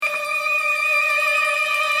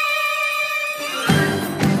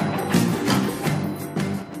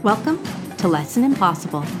Welcome to Lesson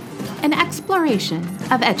Impossible, an exploration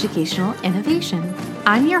of educational innovation.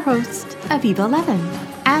 I'm your host, Aviva Levin.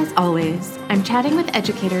 As always, I'm chatting with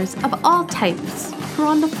educators of all types who are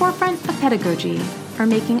on the forefront of pedagogy or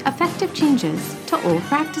making effective changes to old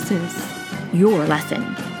practices. Your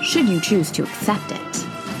lesson, should you choose to accept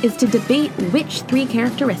it, is to debate which three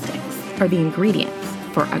characteristics are the ingredients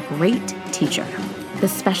for a great teacher. The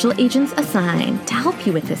special agents assigned to help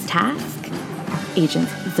you with this task are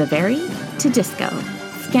Agents Zaveri, Tedisco,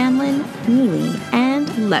 Scanlon, Neely,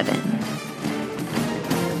 and Levin.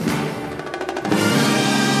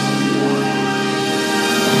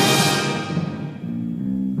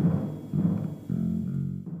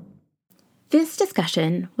 This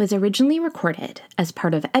discussion was originally recorded as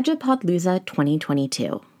part of Edupodlooza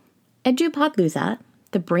 2022. Edupodlooza,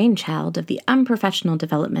 the brainchild of the Unprofessional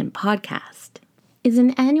Development Podcast, is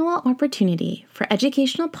an annual opportunity for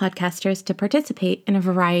educational podcasters to participate in a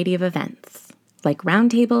variety of events, like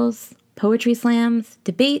roundtables, poetry slams,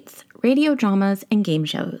 debates, radio dramas, and game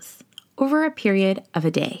shows, over a period of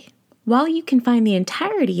a day. While you can find the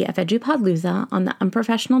entirety of Edupodlooza on the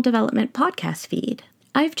Unprofessional Development Podcast feed,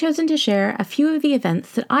 I've chosen to share a few of the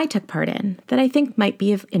events that I took part in that I think might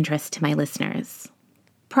be of interest to my listeners.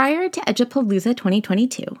 Prior to Edupodlooza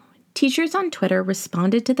 2022, teachers on Twitter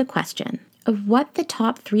responded to the question of what the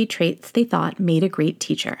top 3 traits they thought made a great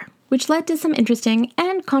teacher, which led to some interesting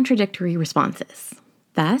and contradictory responses.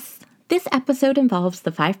 Thus, this episode involves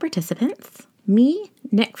the 5 participants: me,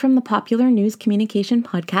 Nick from the popular news communication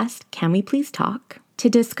podcast Can We Please Talk,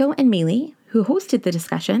 Tedisco and Mealy, who hosted the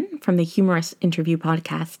discussion from the humorous interview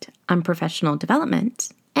podcast Unprofessional Development,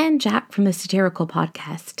 and Jack from the satirical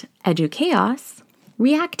podcast EduChaos,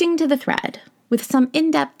 reacting to the thread with some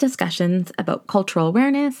in-depth discussions about cultural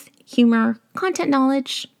awareness, humor, content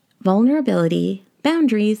knowledge, vulnerability,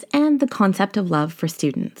 boundaries, and the concept of love for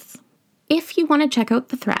students. If you want to check out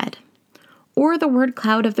the thread, or the word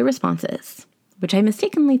cloud of the responses, which I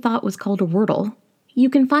mistakenly thought was called a Wordle, you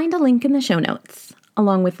can find a link in the show notes,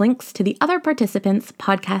 along with links to the other participants'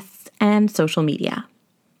 podcasts and social media.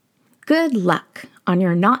 Good luck on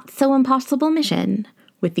your not-so-impossible mission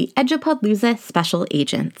with the Edupodlooza Special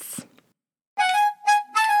Agents.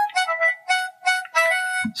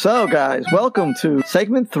 So, guys, welcome to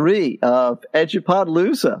segment 3 of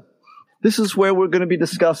Edupodlooza. This is where we're going to be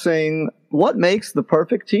discussing what makes the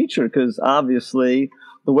perfect teacher, because obviously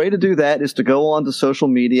the way to do that is to go onto social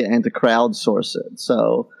media and to crowdsource it.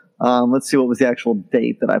 So, let's see, what was the actual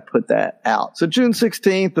date that I put that out? So June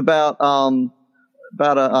 16th, about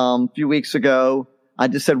a few weeks ago, I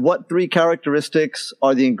just said, what 3 characteristics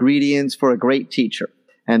are the ingredients for a great teacher?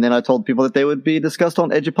 And then I told people that they would be discussed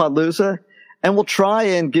on Edupodlooza. And we'll try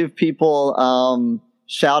and give people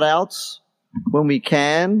shout outs when we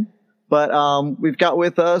can. But we've got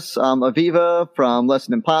with us Aviva from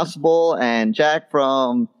Lesson Impossible and Jack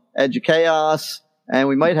from EduChaos. And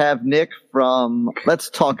we might have Nick from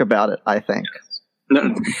Let's Talk About It, I think.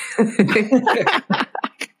 No.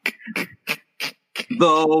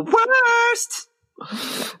 The worst!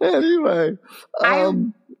 Anyway. I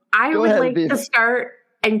would ahead, like Aviva. to start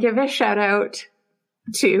and give a shout out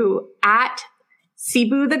to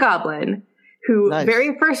 @Cebu the Goblin, who Nice.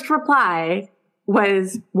 very first reply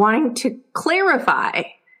was wanting to clarify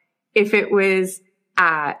if it was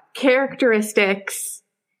characteristics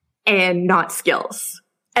and not skills.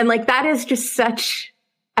 And like, that is just such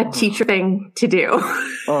a teacher thing to do.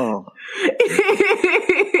 Oh.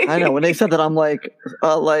 I know. When they said that, I'm like,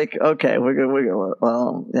 okay, we're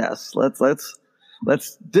going. Yes,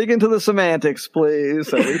 let's dig into the semantics, please.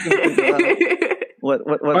 So we can figure out what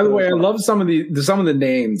By the way, I love some of the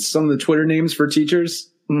names, some of the Twitter names for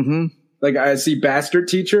teachers. Mm-hmm. Like I see Bastard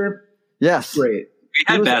Teacher. Yes, Great. We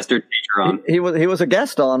had Bastard Teacher on. He was a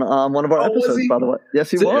guest on one of our was episodes, he? by the way.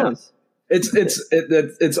 Yes, he So, was.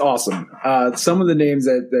 It's awesome. Some of the names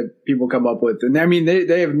that people come up with, and I mean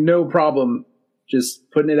they have no problem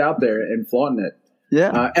just putting it out there and flaunting it.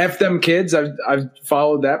 Yeah. F them kids. I've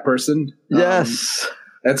followed that person. Yes.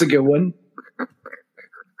 That's a good one.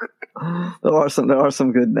 There are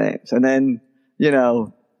some good names, and then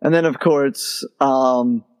of course,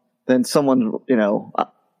 then someone,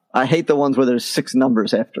 I hate the ones where there's 6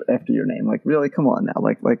 numbers after your name. Like, really, come on now.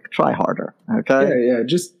 Like try harder. Okay. Yeah.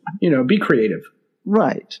 Just be creative.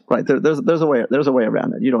 Right. There's a way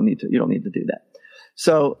around that. You don't need to do that.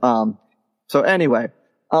 So anyway,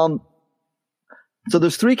 so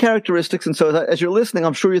there's 3 characteristics, and so as you're listening,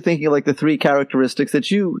 I'm sure you're thinking like the 3 characteristics that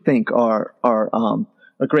you think are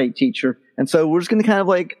a great teacher. And so we're just going to kind of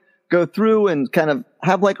like go through and kind of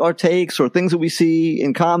have like our takes or things that we see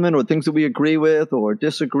in common or things that we agree with or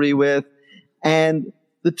disagree with. And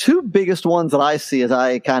the two biggest ones that I see as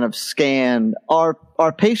I kind of scan are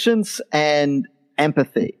patience and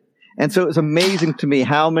empathy. And so it's amazing to me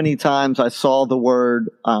how many times I saw the word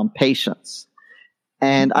patience.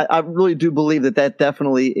 And I really do believe that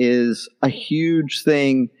definitely is a huge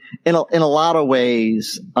thing in a lot of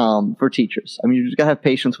ways for teachers. I mean, you just got to have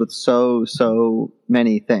patience with so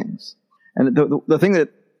many things. And the thing that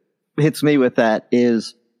hits me with that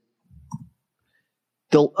is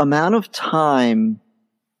the amount of time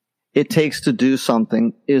it takes to do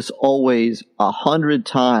something is always 100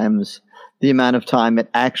 times the amount of time it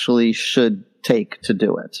actually should take to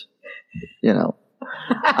do it. You know,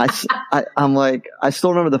 I'm like, I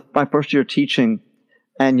still remember my first year teaching,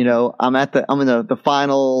 and you know, I'm in the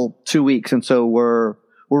final 2 weeks, and so we're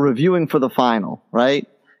reviewing for the final, right?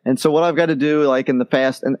 And so what I've got to do, like in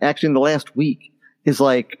the last week, is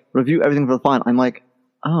like review everything for the final. I'm like,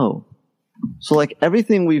 oh, so like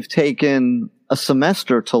everything we've taken a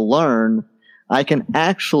semester to learn, I can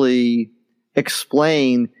actually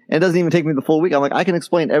explain. And it doesn't even take me the full week. I'm like, I can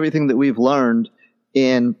explain everything that we've learned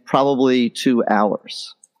in probably 2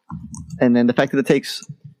 hours. And then the fact that it takes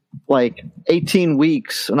like 18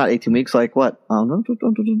 weeks, or not 18 weeks, like what?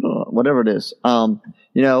 Whatever it is.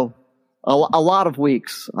 You know, a lot of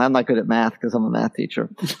weeks. I'm not good at math because I'm a math teacher.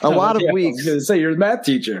 A lot of weeks. I was going to say you're a math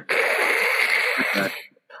teacher.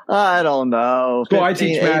 I don't know. Well, I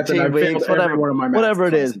teach math and I failed every one of my math whatever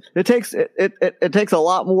it is. It takes a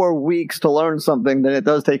lot more weeks to learn something than it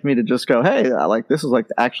does take me to just go, hey, this is like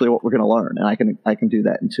actually what we're going to learn, and I can do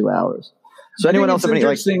that in 2 hours. So anyone else have any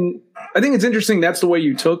I think it's interesting that's the way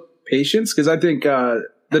you took patience, because I think the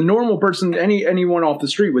normal person, anyone off the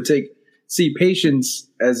street would see patience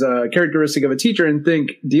as a characteristic of a teacher and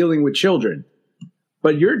think dealing with children.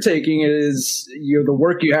 But you're taking it as the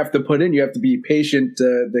work you have to put in. You have to be patient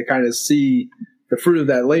to kind of see the fruit of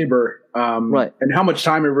that labor, right? And how much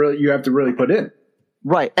time you have to really put in,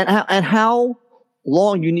 right? And how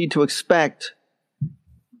long you need to expect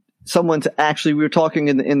someone to actually. We were talking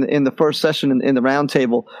in the first session in the round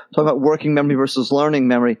table, talking about working memory versus learning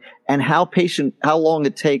memory, and how long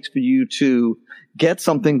it takes for you to get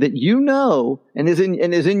something that you know and is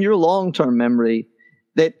in your long term memory,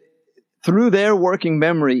 that through their working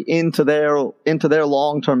memory into their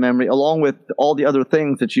long-term memory, along with all the other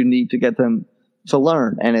things that you need to get them to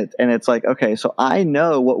learn. And it's like, okay, so I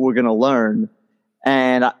know what we're going to learn.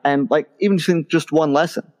 And like, even just one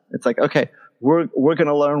lesson, it's like, okay, we're going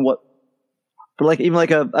to learn for like, even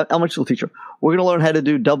like a elementary school teacher, we're going to learn how to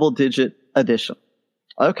do double-digit addition.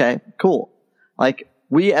 Okay, cool. Like,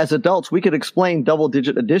 we as adults, we could explain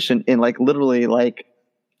double-digit addition in like literally like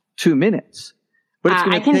 2 minutes. But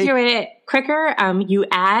I can do it quicker. You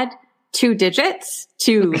add 2 digits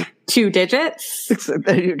to 2 digits.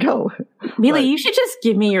 There you go. Mila, you should just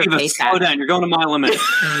give me your face. Slow down. You're going to my limit.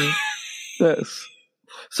 Yes.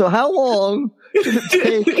 So how long should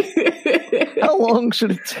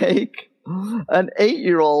it take an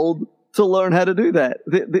 8-year-old to learn how to do that?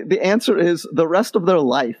 The answer is the rest of their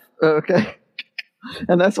life. Okay.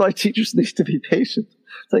 And that's why teachers need to be patient.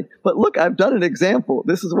 It's like, but look, I've done an example.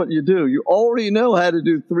 This is what you do. You already know how to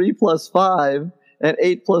do 3 plus 5 and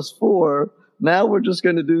 8 plus 4. Now we're just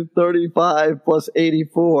going to do 35 plus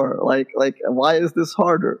 84. Like, why is this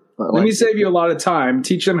harder? Let me save you a lot of time.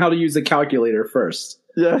 Teach them how to use the calculator first.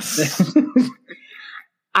 Yes.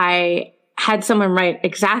 I had someone write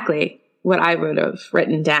exactly what I would have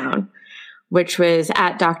written down, which was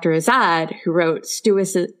at Dr. Azad, who wrote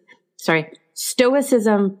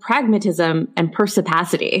Stoicism, Pragmatism, and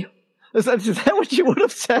Persipacity. Is that what you would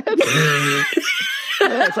have said?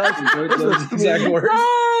 Yes, those exact words.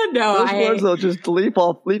 No, those words will just leap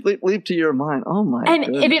to your mind. Oh my! And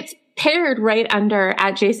it's paired right under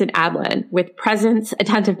at Jason Adlin with presence,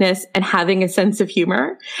 attentiveness, and having a sense of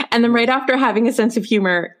humor. And then right after having a sense of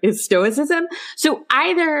humor is stoicism. So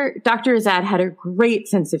either Dr. Azad had a great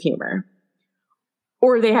sense of humor,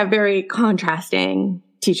 or they have very contrasting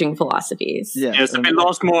teaching philosophies. Yes, I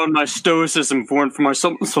lost more of my stoicism for my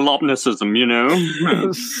solopnicism, you know?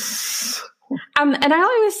 And I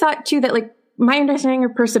always thought too that like my understanding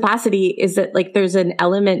of persipacity is that like there's an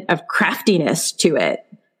element of craftiness to it.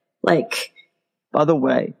 Like, by the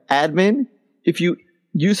way, admin, if you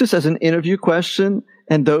use this as an interview question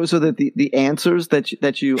and those are the answers that you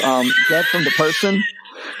get from the person,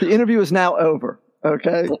 the interview is now over.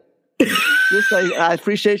 Okay. Just say, I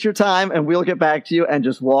appreciate your time, and we'll get back to you, and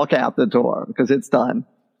just walk out the door because it's done.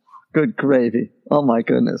 Good gravy. Oh my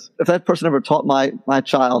goodness! If that person ever taught my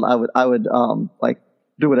child, I would like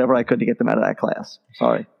do whatever I could to get them out of that class.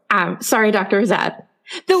 Sorry. Sorry, Dr. Azad.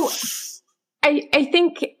 Though I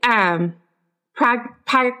think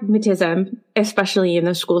pragmatism, especially in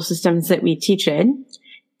the school systems that we teach in,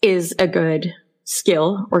 is a good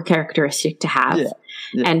skill or characteristic to have,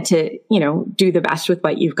 and to, do the best with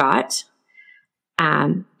what you've got.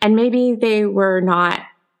 And maybe they were not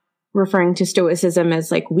referring to stoicism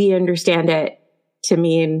as like we understand it to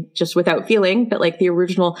mean just without feeling, but like the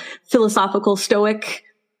original philosophical stoic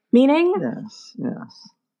meaning. Yes.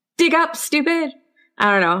 Dig up, stupid.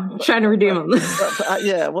 I don't know. I'm trying to redeem them.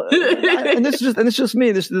 Well, and it's just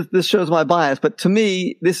me. This shows my bias, but to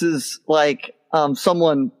me, this is like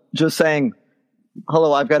someone just saying,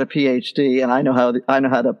 "Hello, I've got a PhD, and I know how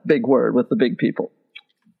to big word with the big people."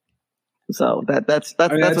 So that's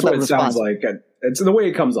what it sounds like. It's the way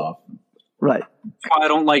it comes off. Right. That's why I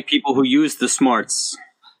don't like people who use the smarts.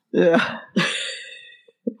 Yeah.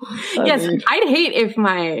 I'd hate if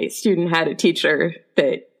my student had a teacher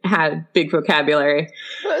that had big vocabulary.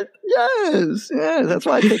 Yes, that's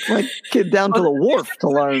why I take my kid down to the wharf to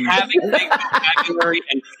learn. Having big vocabulary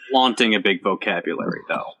and flaunting a big vocabulary,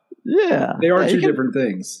 though. Yeah. They are two different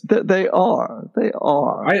things. They are.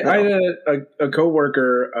 I had a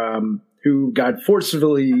coworker who got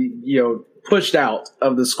forcefully, pushed out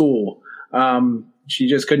of the school. She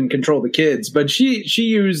just couldn't control the kids, but she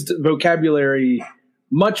used vocabulary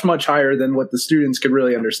much, much higher than what the students could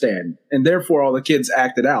really understand. And therefore all the kids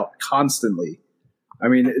acted out constantly. I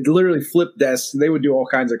mean, it literally flipped desks. They would do all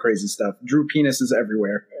kinds of crazy stuff. Drew penises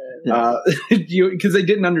everywhere. Because they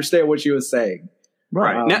didn't understand what she was saying.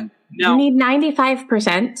 Right. You need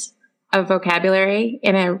 95% of vocabulary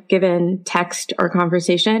in a given text or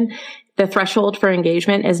conversation. The threshold for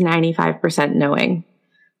engagement is 95% knowing.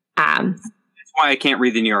 That's why I can't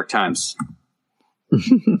read the New York Times.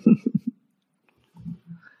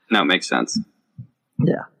 No, it makes sense.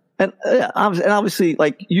 Yeah. And obviously,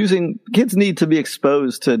 like kids need to be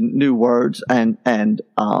exposed to new words and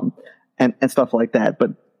stuff like that,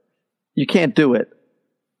 but you can't do it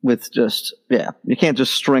with you can't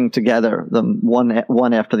just string together them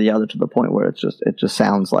one after the other to the point where it just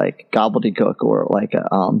sounds like gobbledygook or like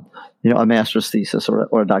a master's thesis or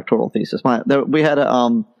a doctoral thesis. I had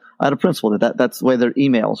a principal that's the way their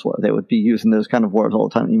emails were. They would be using those kind of words all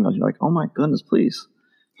the time in emails. You're like, oh my goodness, please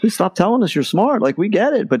stop telling us you're smart. Like we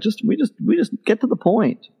get it, but we just get to the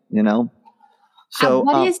point, So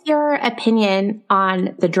what is your opinion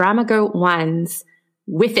on the Drama Goat One's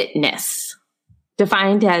with itness,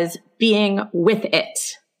 defined as being with it?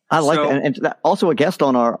 I like it. And also a guest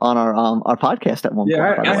on our podcast at one point.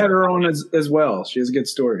 Yeah, I had her on as well. She has a good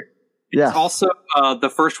story. Yeah. It's also the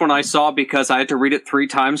first one I saw because I had to read it 3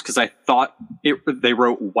 times because I thought they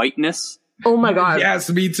wrote whiteness. Oh my God. Yes,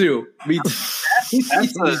 me too.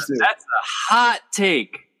 That's a hot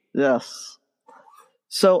take. Yes.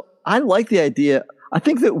 So I like the idea. I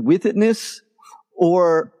think that with itness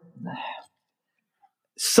or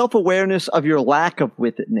self-awareness of your lack of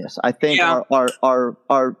with itness, I think are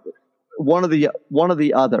one of the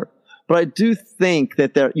other. But I do think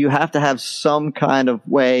that you have to have some kind of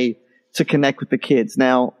way to connect with the kids.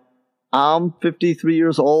 Now, I'm 53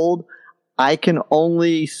 years old. I can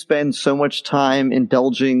only spend so much time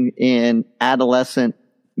indulging in adolescent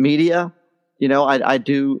media. I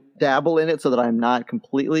do dabble in it so that I'm not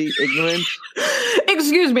completely ignorant.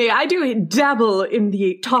 Excuse me, I do dabble in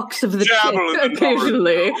the talks of the kids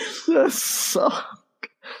occasionally. So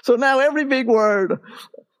now every big word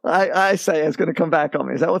I say is going to come back on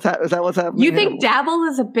me. Is that what's happening? You think dabble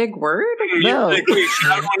is a big word? No. I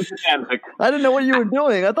didn't know what you were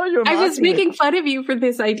doing. I thought you were. I was making fun of you for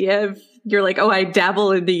this idea of you're like, oh, I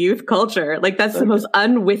dabble in the youth culture. Like that's the most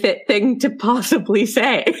unwith it thing to possibly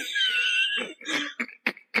say.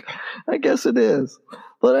 I guess it is.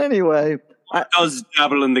 But anyway, does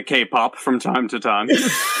dabble in the K-pop from time to time.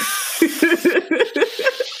 Yes,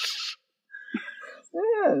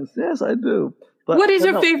 I do. But, what is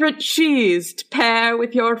your favorite cheese to pair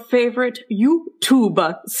with your favorite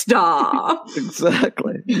YouTube star?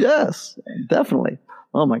 Exactly. Yes, definitely.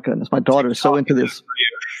 Oh my goodness, my daughter is so into this.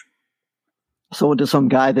 So into some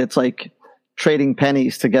guy that's like trading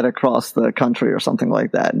pennies to get across the country or something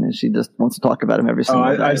like that, and she just wants to talk about him every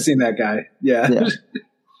single day. I've seen that guy. Yeah.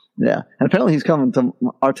 Yeah. And apparently he's coming to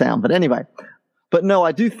our town. But anyway, no,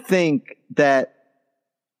 I do think that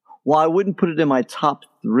while I wouldn't put it in my top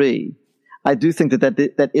 3, I do think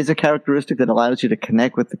that is a characteristic that allows you to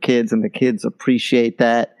connect with the kids, and the kids appreciate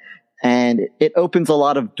that, and it opens a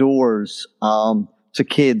lot of doors to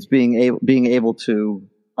kids being able to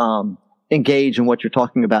engage in what you're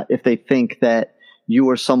talking about if they think that you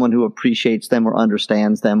are someone who appreciates them or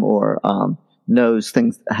understands them or knows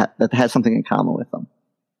things that has something in common with them.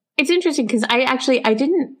 It's interesting because I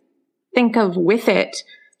didn't think of with it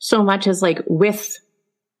so much as like with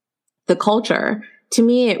the culture. To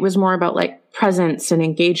me, it was more about like presence and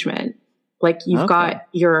engagement. Like you've got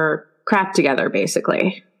your crap together,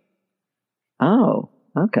 basically. Oh,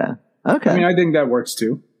 okay. Okay. I mean, I think that works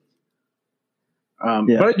too.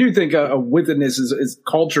 But I do think a withedness is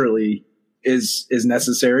culturally is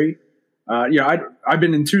necessary. I've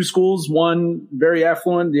been in two schools, one very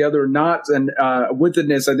affluent, the other not. And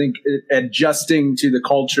withedness, I think adjusting to the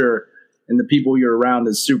culture and the people you're around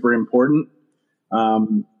is super important.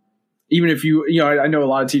 Even if I know a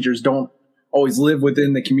lot of teachers don't always live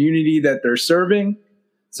within the community that they're serving.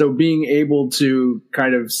 So being able to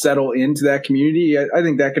kind of settle into that community, I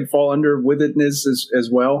think that could fall under withedness as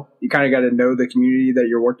well. You kind of got to know the community that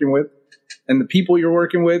you're working with and the people you're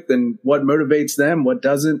working with and what motivates them, what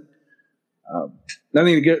doesn't. I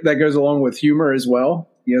think that goes along with humor as well.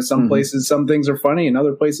 Some places, some things are funny, and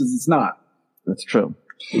other places it's not. That's true.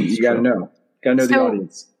 You got to know. Got to know the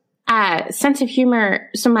audience. Sense of humor.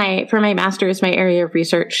 So for my master's, my area of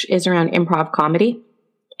research is around improv comedy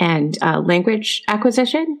and language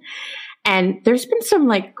acquisition. And there's been some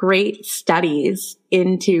like great studies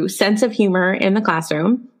into sense of humor in the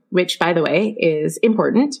classroom, which by the way is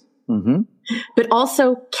important. Mm-hmm. But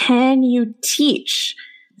also, can you teach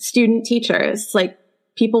student teachers, like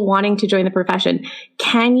people wanting to join the profession,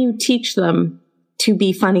 can you teach them to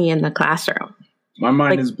be funny in the classroom? My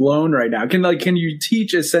mind is blown right now. Can you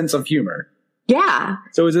teach a sense of humor? Yeah.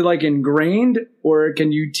 So is it like ingrained, or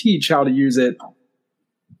can you teach how to use it?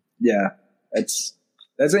 Yeah, that's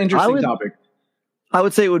an interesting topic. I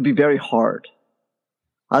would say it would be very hard.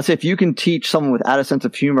 I'd say if you can teach someone without a sense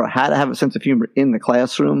of humor how to have a sense of humor in the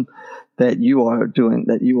classroom, that you are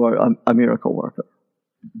a miracle worker.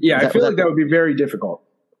 Yeah, I feel like that would be very difficult.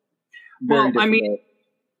 I mean,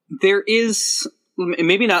 there is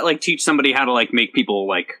maybe not like teach somebody how to like make people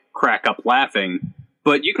like crack up laughing,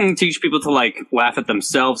 but you can teach people to like laugh at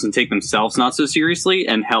themselves and take themselves not so seriously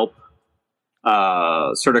and help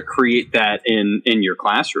sort of create that in your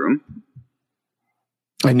classroom.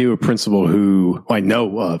 I knew a principal who I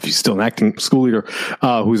know of, he's still an acting school leader,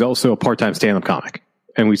 who's also a part-time stand-up comic.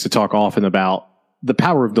 And we used to talk often about the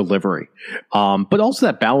power of delivery. But also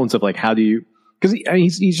that balance of like, how do you, because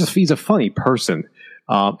he's a funny person.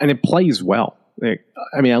 And it plays well.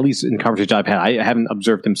 I mean, at least in conversations I've had, I haven't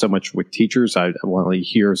observed him so much with teachers. I want to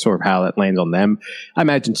hear sort of how that lands on them. I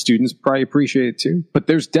imagine students probably appreciate it too, but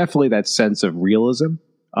there's definitely that sense of realism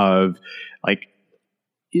of like,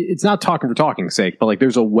 it's not talking for talking's sake, but like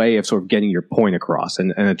there's a way of sort of getting your point across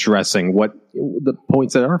and addressing what the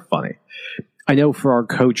points that are funny. I know for our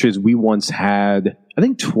coaches, we once had, I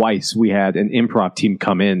think twice we had an improv team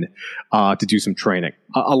come in to do some training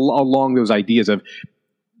along those ideas of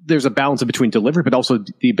there's a balance between delivery, but also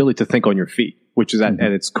the ability to think on your feet, which is at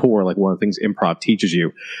its core, like one of the things improv teaches you.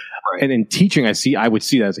 Right. And in teaching, I would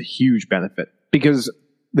see that as a huge benefit because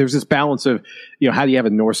there's this balance of, how do you have a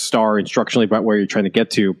North Star instructionally about where you're trying to get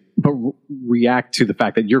to, but react to the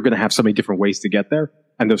fact that you're going to have so many different ways to get there.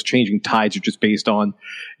 And those changing tides are just based on,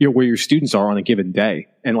 where your students are on a given day.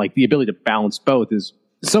 And like the ability to balance both is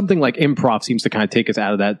something like improv seems to kind of take us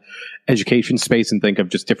out of that education space and think of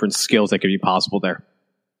just different skills that could be possible there.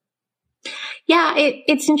 Yeah,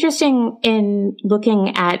 it's interesting in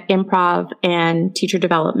looking at improv and teacher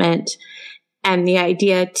development and the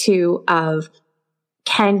idea too of,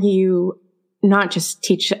 can you not just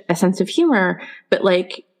teach a sense of humor, but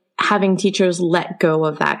like having teachers let go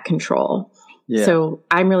of that control. Yeah. So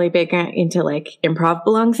I'm really big into like improv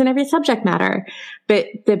belongs in every subject matter, but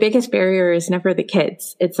the biggest barrier is never the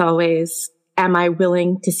kids. It's always, am I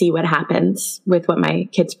willing to see what happens with what my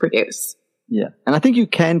kids produce? Yeah. And I think you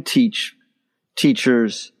can teach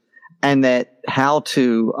teachers and that how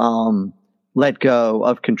to let go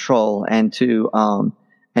of control and to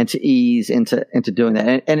ease into doing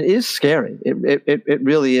that. And it is scary. It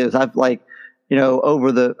really is. I've like,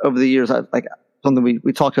 over the years, I've like something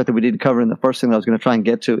we talked about that we didn't cover in the first thing that I was going to try and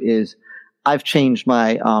get to is I've changed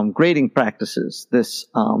my grading practices this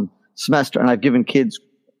semester, and I've given kids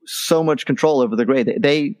so much control over the grade.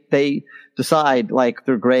 They decide like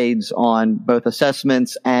their grades on both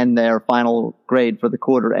assessments and their final grade for the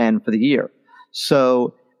quarter and for the year.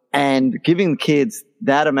 So, and giving kids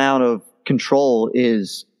that amount of control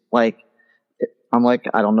is like, I'm like,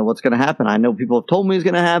 I don't know what's going to happen. I know people have told me it's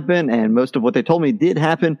going to happen, and most of what they told me did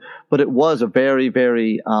happen, but it was a very,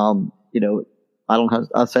 very, I don't know how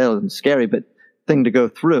I'll say it was scary, but thing to go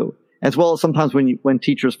through. As well as sometimes when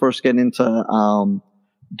teachers first get into,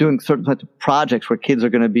 doing certain types of projects where kids are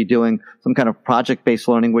going to be doing some kind of project-based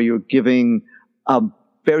learning where you're giving a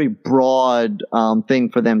very broad, thing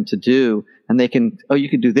for them to do, and they can, you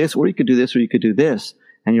could do this, or you could do this, or you could do this.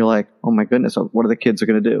 and you're like, oh my goodness, what are the kids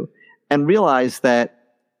going to do? And realize that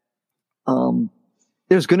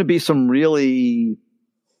there's going to be some really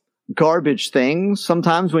garbage things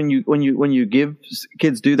sometimes when you give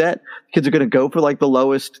kids do that. Kids are going to go for like the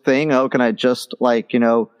lowest thing. Oh, can I just like,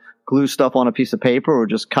 glue stuff on a piece of paper or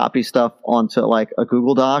just copy stuff onto like a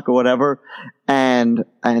Google Doc or whatever. And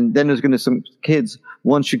then there's going to be some kids,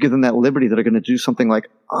 once you give them that liberty, that are going to do something like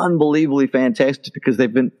unbelievably fantastic because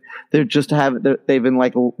they've been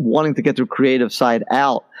like wanting to get their creative side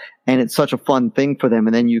out. And it's such a fun thing for them.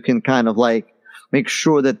 And then you can kind of like make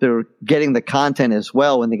sure that they're getting the content as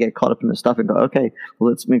well when they get caught up in the stuff and go, okay,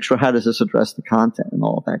 well, let's make sure, how does this address the content and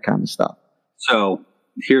all of that kind of stuff. So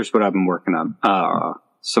here's what I've been working on.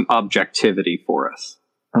 Some objectivity for us.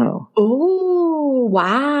 Oh,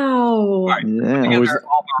 wow. Right. Yeah.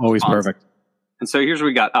 Always perfect. And so here's what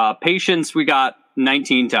we got. Patience, we got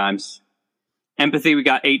 19 times. Empathy, we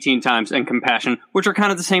got 18 times. And compassion, which are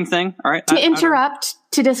kind of the same thing. All right. To interrupt,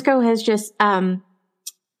 Tedisco has just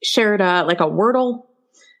shared a Wordle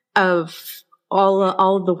of all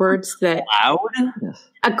of the words that... Cloud? Yes.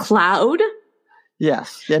 A cloud?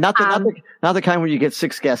 Yes. Yeah, not the kind where you get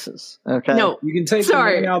 6 guesses. Okay. No. You can take the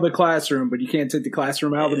man out of the classroom, but you can't take the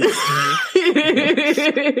classroom out of the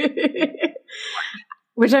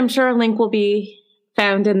Which I'm sure a link will be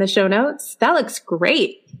found in the show notes. That looks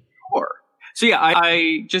great. Sure. So yeah,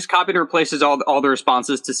 I just copied and replaces all the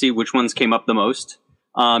responses to see which ones came up the most.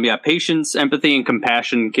 Patience, empathy, and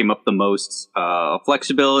compassion came up the most.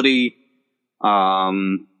 Flexibility,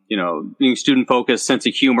 being student focused, sense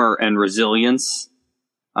of humor, and resilience.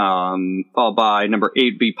 Followed by number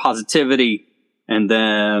 8 be positivity, and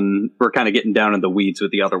then we're kind of getting down in the weeds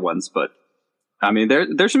with the other ones. But I mean,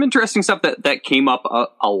 there's some interesting stuff that came up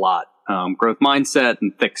a lot. Growth mindset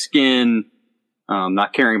and thick skin,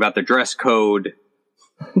 not caring about the dress code.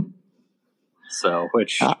 So,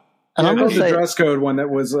 which and I'm the say, dress code one that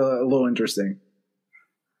was a little interesting.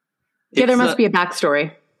 Yeah, there must be a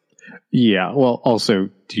backstory. Yeah. Well, also,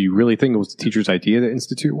 do you really think it was the teacher's idea to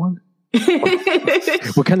institute one?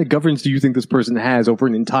 What kind of governance do you think this person has over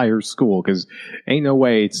an entire school? Because ain't no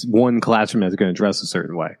way it's one classroom that's going to dress a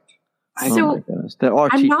certain way. So, oh my goodness. There are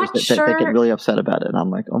teachers that get really upset about it. And I'm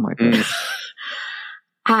like, oh my goodness.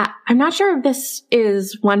 I'm not sure if this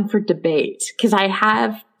is one for debate because I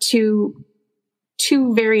have two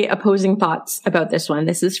very opposing thoughts about this one.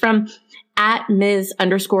 This is from @Ms_VOD.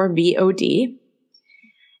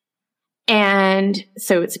 And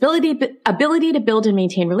so it's ability to build and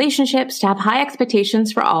maintain relationships, to have high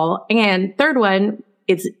expectations for all. And third one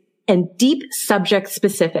is deep subject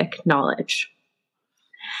specific knowledge.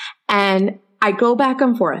 And I go back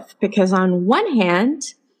and forth because on one hand,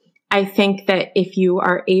 I think that if you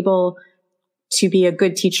are able to be a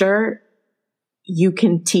good teacher, you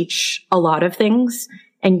can teach a lot of things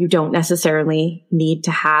and you don't necessarily need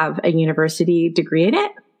to have a university degree in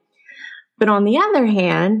it. But on the other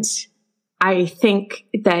hand, I think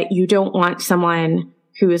that you don't want someone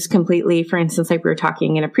who is completely, for instance, like we were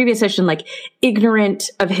talking in a previous session, like ignorant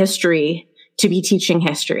of history to be teaching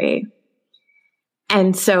history.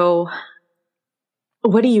 And so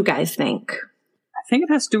what do you guys think? I think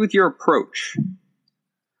it has to do with your approach.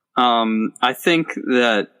 I think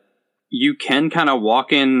that you can kind of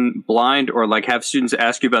walk in blind or like have students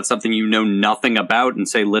ask you about something you know nothing about and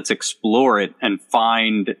say, let's explore it and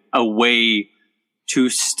find a way to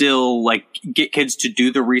still like get kids to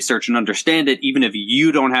do the research and understand it, even if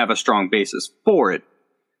you don't have a strong basis for it.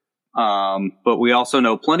 But we also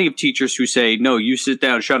know plenty of teachers who say, no, you sit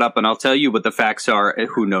down, shut up, and I'll tell you what the facts are,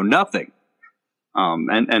 who know nothing.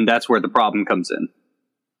 And that's where the problem comes in.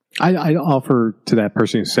 I offer to that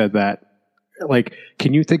person who said that, like,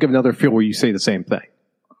 can you think of another field where you say the same thing?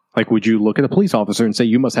 Like, would you look at a police officer and say,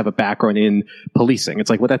 you must have a background in policing? It's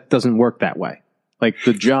like, well, that doesn't work that way. Like,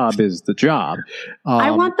 the job is the job.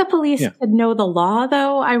 I want the police to know the law,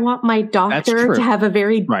 though. I want my doctor to have a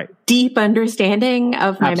very deep understanding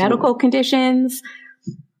of my medical conditions.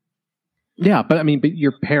 Yeah, but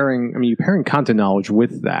you're pairing content knowledge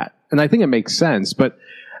with that. And I think it makes sense. But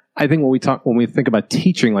I think when we think about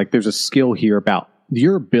teaching, like, there's a skill here about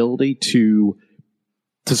your ability to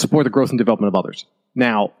support the growth and development of others.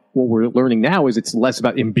 Now, what we're learning now is it's less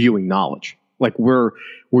about imbuing knowledge. Like, we're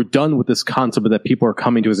done with this concept that people are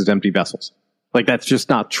coming to us as empty vessels. Like, that's just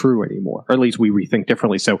not true anymore, or at least we rethink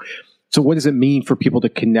differently. So what does it mean for people to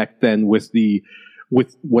connect then with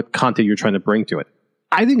what content you're trying to bring to it?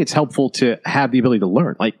 I think it's helpful to have the ability to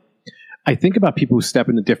learn. Like, I think about people who step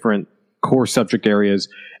into different core subject areas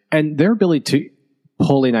and their ability to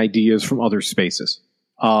pull in ideas from other spaces.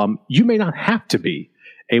 You may not have to be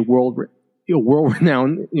a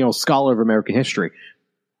world-renowned, scholar of American history.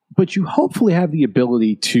 but you hopefully have the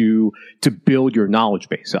ability to build your knowledge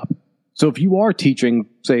base up. So if you are teaching,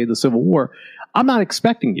 say, the Civil War, I'm not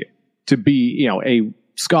expecting you to be, a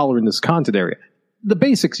scholar in this content area. The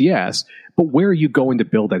basics, yes, but where are you going to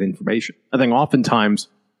build that information? I think oftentimes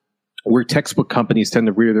where textbook companies tend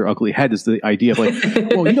to rear their ugly head is the idea of like,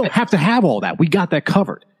 well, you don't have to have all that. We got that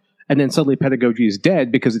covered. And then suddenly pedagogy is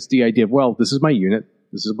dead because it's the idea of, well, this is my unit.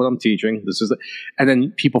 This is what I'm teaching. And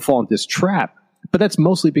then people fall into this trap. But that's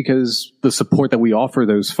mostly because the support that we offer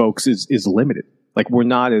those folks is limited. Like we're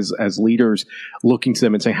not as leaders looking to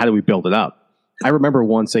them and saying, how do we build it up? I remember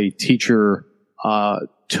once a teacher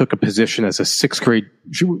took a position as a sixth grade.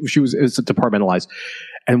 She was departmentalized,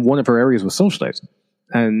 and one of her areas was social studies.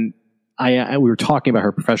 And we were talking about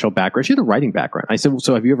her professional background. She had a writing background. I said, well,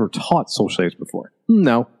 so have you ever taught social studies before?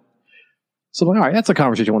 No. So I'm like, all right, that's a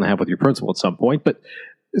conversation you want to have with your principal at some point. But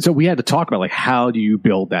so we had to talk about like, how do you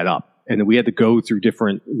build that up? And then we had to go through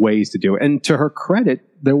different ways to do it. And to her credit,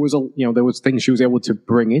 there was things she was able to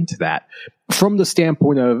bring into that from the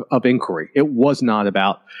standpoint of inquiry. It was not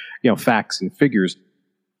about, facts and figures,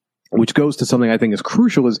 which goes to something I think is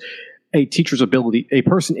crucial is a teacher's ability, a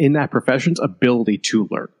person in that profession's ability to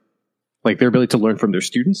learn, like their ability to learn from their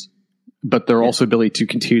students, but their also ability to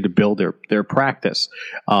continue to build their practice.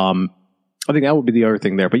 I think that would be the other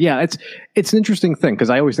thing there. But yeah, it's an interesting thing because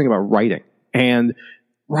I always think about writing, and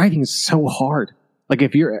writing is so hard. Like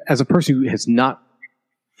if you're, as a person who has not,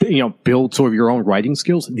 built sort of your own writing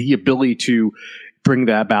skills, the ability to bring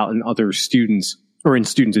that about in other students or in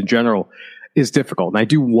students in general is difficult. And I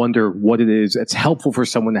do wonder what it is that's helpful for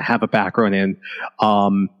someone to have a background in,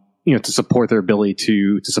 to support their ability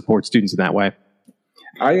to support students in that way.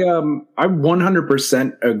 I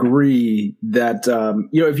 100% agree that,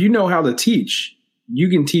 if you know how to teach, you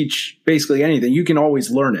can teach basically anything. You can always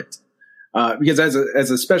learn it. Because as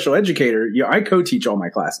a special educator, I co-teach all my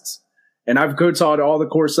classes, and I've co-taught all the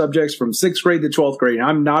core subjects from 6th grade to 12th grade. And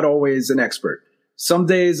I'm not always an expert. Some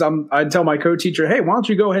days I tell my co-teacher, hey, why don't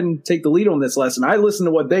you go ahead and take the lead on this lesson? I listen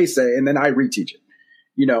to what they say and then I reteach it.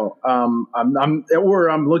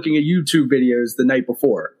 I'm looking at YouTube videos the night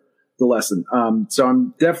before the lesson. So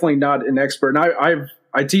I'm definitely not an expert. And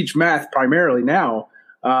I teach math primarily now.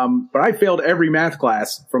 But I failed every math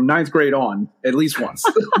class from 9th grade on at least once,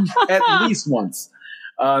 at least once.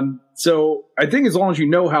 So I think as long as you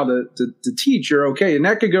know how to teach, you're okay. And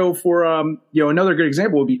that could go for, another good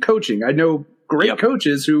example would be coaching. I know great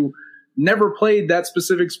coaches who never played that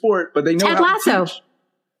specific sport, but they know how to teach.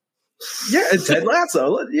 Yeah, it's Ted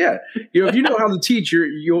Lasso. Yeah. If you know how to teach,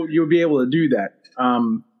 you'll be able to do that.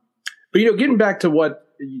 But getting back to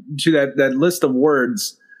that list of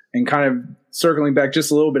words and kind of circling back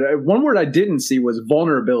just a little bit, one word I didn't see was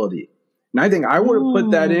vulnerability. And I think I would have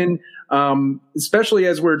put that in, especially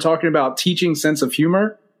as we're talking about teaching sense of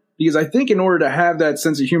humor, because I think in order to have that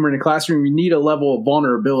sense of humor in a classroom, you need a level of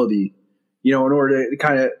vulnerability, in order to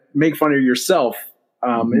kind of make fun of yourself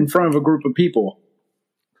in front of a group of people.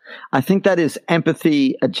 I think that is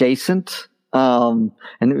empathy adjacent. And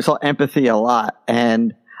we saw empathy a lot.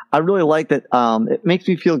 And I really like that. It makes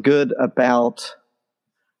me feel good about,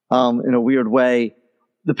 in a weird way,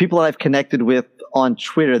 the people that I've connected with on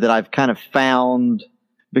Twitter that I've kind of found,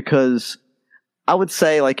 because I would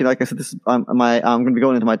say, like I said, this is I'm going to be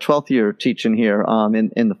going into my 12th year teaching here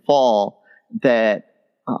in the fall. That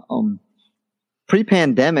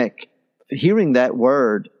pre-pandemic, hearing that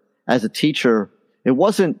word as a teacher, it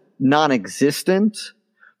wasn't non-existent,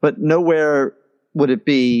 but nowhere would it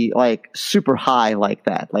be like super high like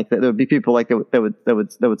that. Like there would be people like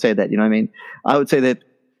that would say that. You know what I mean? I would say that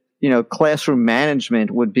classroom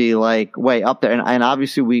management would be like way up there, and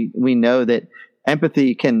obviously we know that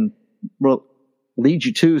empathy can lead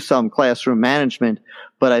you to some classroom management.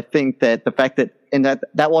 But I think that the fact that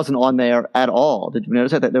wasn't on there at all. Did you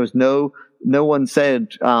notice that there was no one said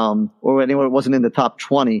or anyone wasn't in the top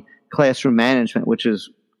 20 classroom management, which is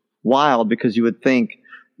wild because you would think,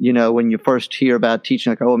 when you first hear about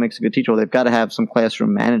teaching, like, oh, it makes a good teacher, well, they've got to have some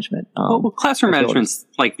classroom management. Well, classroom management's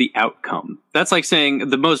like the outcome. That's like saying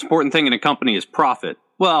the most important thing in a company is profit.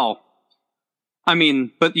 Well, I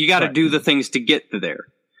mean, but you got to do the things to get to there.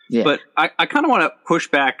 Yeah. But I kind of want to push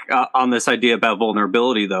back on this idea about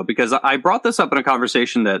vulnerability, though, because I brought this up in a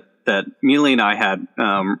conversation that Mealy and I had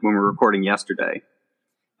when we were recording yesterday.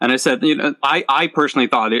 And I said, I personally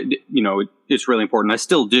thought it's really important. I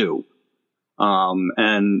still do.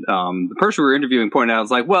 The person we were interviewing pointed out, I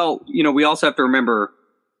was like, well, we also have to remember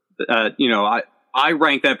that, I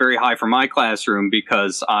rank that very high for my classroom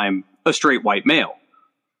because I'm a straight white male.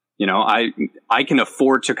 I can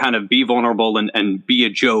afford to kind of be vulnerable and be a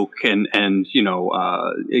joke and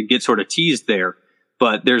get sort of teased there.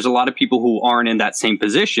 But there's a lot of people who aren't in that same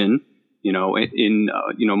position, in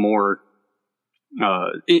more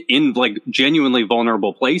in like genuinely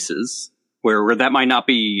vulnerable places where that might not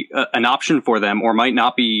be an option for them or might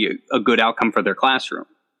not be a good outcome for their classroom.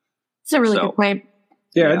 It's a really good point.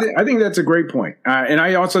 Yeah, I think that's a great point. And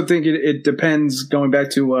I also think it depends, going back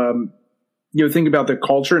to, think about the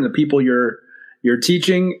culture and the people you're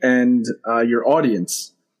teaching and your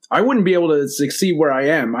audience. I wouldn't be able to succeed where I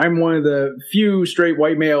am. I'm one of the few straight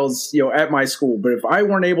white males, at my school. But if I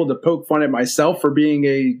weren't able to poke fun at myself for being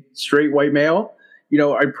a straight white male,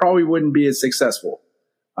 I probably wouldn't be as successful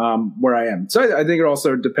where I am. So I think it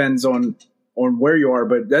also depends on where you are.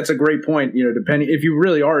 But that's a great point. Depending if you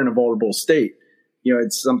really are in a vulnerable state,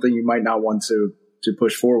 it's something you might not want to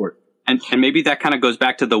push forward. And maybe that kind of goes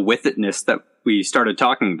back to the with itness that we started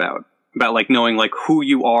talking about like knowing like who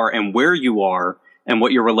you are and where you are and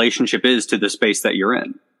what your relationship is to the space that you're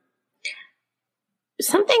in.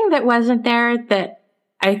 Something that wasn't there that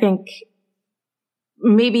I think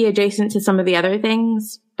maybe adjacent to some of the other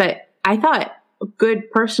things, but I thought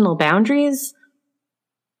good personal boundaries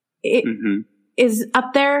is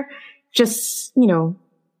up there. Just,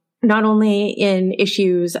 not only in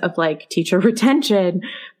issues of like teacher retention,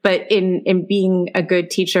 but in being a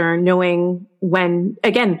good teacher, knowing when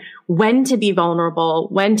to be vulnerable,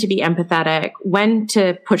 when to be empathetic, when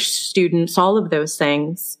to push students, all of those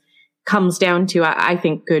things comes down to, I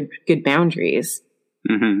think, good boundaries.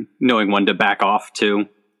 Mm-hmm. Knowing when to back off too.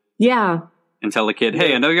 Yeah. And tell a kid,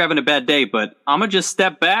 hey, I know you're having a bad day, but I'm going to just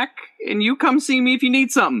step back and you come see me if you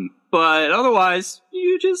need something. But otherwise,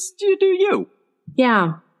 you do you.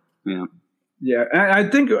 Yeah. Yeah. Yeah. I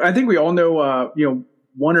think we all know,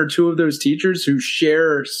 one or two of those teachers who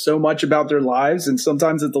share so much about their lives, and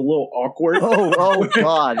sometimes it's a little awkward. Oh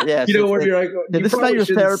God. Yes. Where you're like, this is not your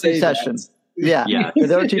therapy session. Yeah.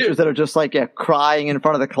 There are teachers that are just like, crying in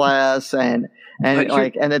front of the class and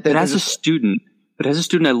as a student,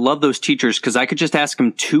 I love those teachers because I could just ask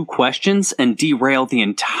them 2 questions and derail the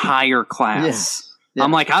entire class. Yes. Yeah.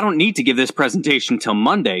 I'm like, I don't need to give this presentation till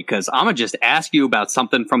Monday because I'm going to just ask you about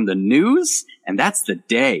something from the news, and that's the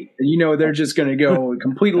day. And they're just going to go a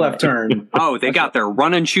complete left turn. Oh, they got their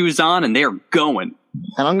running shoes on, and they're going.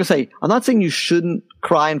 And I'm going to say, I'm not saying you shouldn't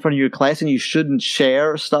cry in front of your class and you shouldn't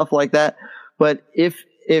share stuff like that, but if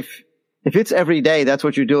it's every day, that's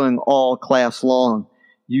what you're doing all class long,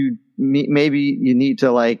 maybe you need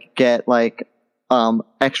to get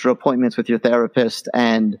extra appointments with your therapist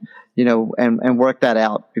and work that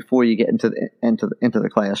out before you get into the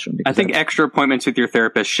classroom. I think extra appointments with your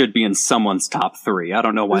therapist should be in someone's top 3. I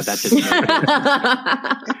don't know why that didn't.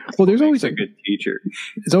 Well, there's always a good teacher.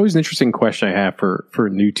 It's always an interesting question I have for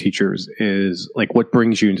new teachers is like, what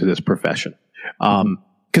brings you into this profession?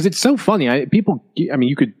 Because it's so funny.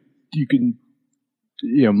 You could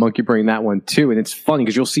monkey brain that one too, and it's funny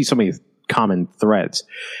because you'll see so many common threads,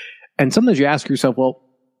 and sometimes you ask yourself, well,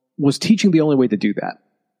 was teaching the only way to do that?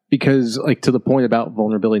 Because, to the point about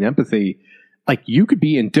vulnerability and empathy, you could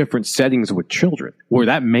be in different settings with children where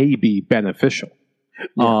that may be beneficial.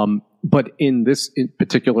 Yeah. But in this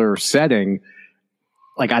particular setting,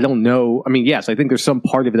 I don't know. I mean, yes, I think there's some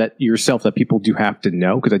part of that yourself that people do have to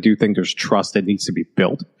know, because I do think there's trust that needs to be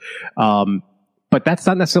built. But that's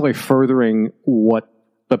not necessarily furthering what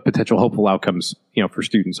the potential hopeful outcomes, for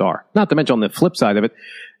students are. Not to mention on the flip side of it,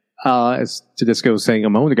 as Tedisco was saying a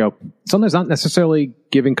moment ago, sometimes not necessarily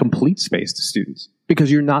giving complete space to students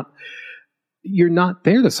because you're not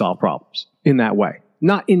there to solve problems in that way,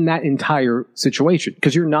 not in that entire situation,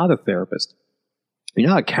 because you're not a therapist, you're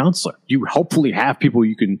not a counselor. You hopefully have people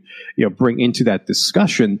you can bring into that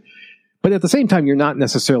discussion, but at the same time, you're not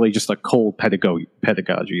necessarily just a cold pedagogy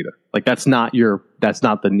either. That's not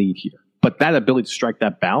the need here. But that ability to strike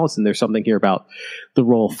that balance, and there's something here about the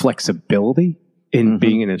role of flexibility in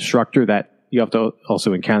being an instructor that you have to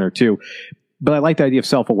also encounter too. But I like the idea of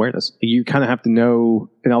self-awareness. You kind of have to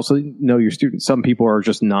know, and also know your students. Some people are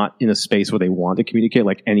just not in a space where they want to communicate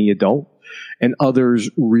like any adult, and others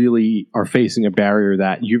really are facing a barrier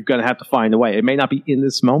that you're going to have to find a way. It may not be in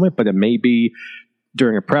this moment, but it may be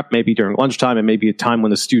during a prep, maybe during lunchtime, and maybe a time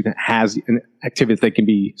when the student has an activity that they can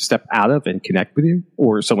be step out of and connect with you,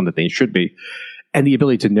 or someone that they should be, and the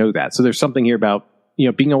ability to know that. So there's something here about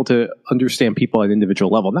being able to understand people at an individual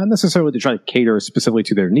level, not necessarily to try to cater specifically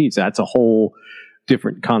to their needs. That's a whole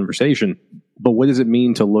different conversation. But what does it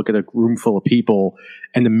mean to look at a room full of people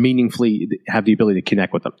and to meaningfully have the ability to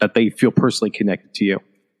connect with them, that they feel personally connected to you?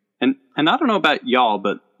 And I don't know about y'all,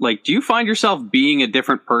 but do you find yourself being a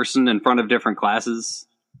different person in front of different classes?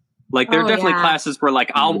 There are definitely classes where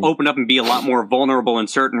I'll open up and be a lot more vulnerable in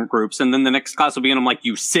certain groups, and then the next class will be, and I'm like,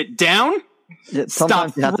 you sit down?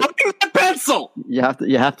 Stop throwing the pencil. You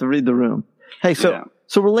have to read the room. Hey,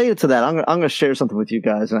 so related to that, I'm going to share something with you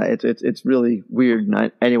guys, and it's really weird.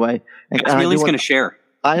 Anyway, Mealy's going to share.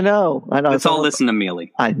 I know. Let's all listen to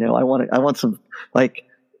Mealy. I know. I want some like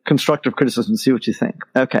constructive criticism. See what you think.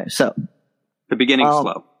 Okay, so the beginning's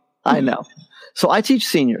slow. I know. So I teach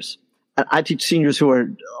seniors. I teach seniors who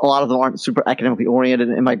a lot of them aren't super academically oriented,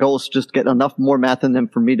 and my goal is to just get enough more math in them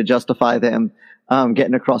for me to justify them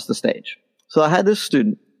getting across the stage. So I had this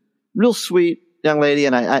student, real sweet young lady,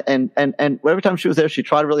 and every time she was there, she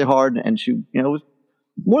tried really hard, and she was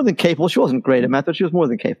more than capable. She wasn't great at math, but she was more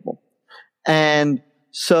than capable. And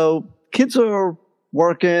so kids are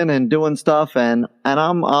working and doing stuff, and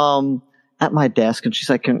I'm at my desk, and she's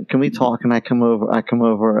like, "Can we talk?" And I come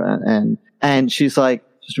over, and she's like,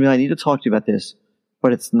 "Mr. Mealy, I need to talk to you about this,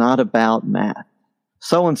 but it's not about math.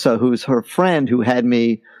 So and so, who's her friend who had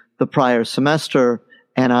me the prior semester,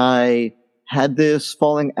 and I had this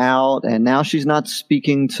falling out, and now she's not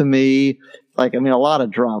speaking to me." Like, I mean, a lot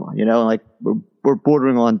of drama, like we're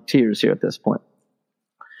bordering on tears here at this point.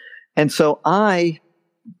 And so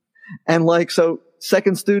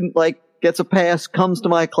second student, gets a pass, comes to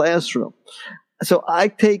my classroom. So I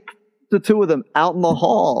take the two of them out in the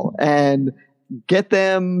hall and get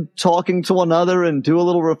them talking to one another and do a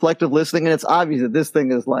little reflective listening. And it's obvious that this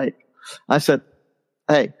thing is I said,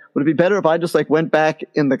 "Hey, would it be better if I just went back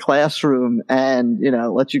in the classroom and,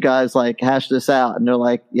 let you guys hash this out?" And they're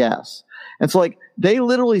like, "Yes." And so they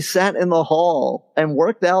literally sat in the hall and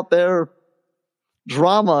worked out their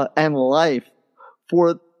drama and life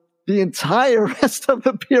for the entire rest of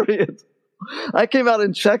the period. I came out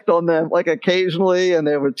and checked on them occasionally, and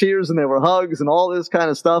there were tears and there were hugs and all this kind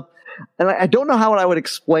of stuff. And I don't know how I would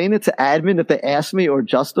explain it to admin if they asked me, or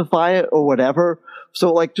justify it or whatever.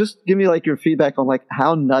 So just give me your feedback on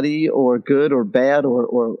how nutty or good or bad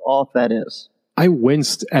or off that is. I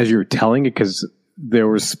winced as you were telling it, because there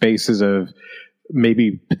were spaces of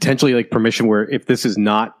maybe potentially permission where if this is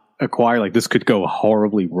not acquired, this could go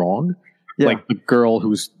horribly wrong. Yeah. The girl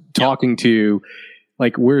who's talking to,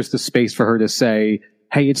 where's the space for her to say,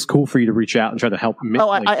 "Hey, it's cool for you to reach out and try to help me."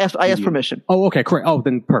 I asked permission. Oh, okay, correct. Oh,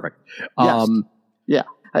 then perfect. Yes. Yeah.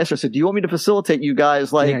 I asked her, I said, "Do you want me to facilitate you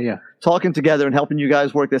guys talking together and helping you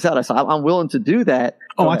guys work this out?" I said, "I'm willing to do that."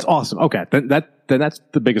 Oh, that's awesome. Okay. Then that's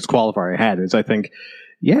the biggest qualifier I had is I think,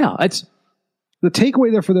 it's the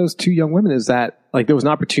takeaway there for those two young women is that there was an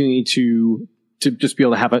opportunity to just be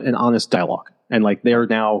able to have an honest dialogue, and they're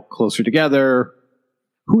now closer together.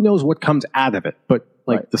 Who knows what comes out of it, but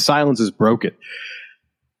the silence is broken.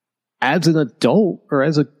 As an adult, or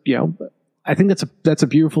as I think that's a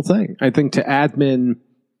beautiful thing. I think to admin,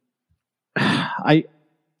 I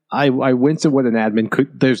wince at what an admin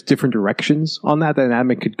could. There's different directions on that an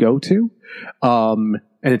admin could go to, and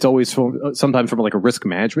it's always sometimes from a risk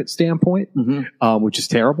management standpoint, which is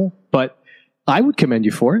terrible. But I would commend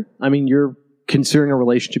you for it. I mean, you're considering a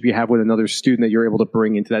relationship you have with another student that you're able to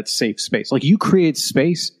bring into that safe space. You create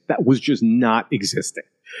space that was just not existing.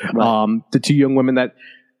 Right. The two young women that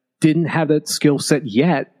didn't have that skill set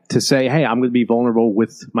yet to say, "Hey, I'm going to be vulnerable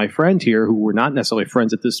with my friend here," who were not necessarily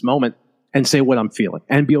friends at this moment, and say what I'm feeling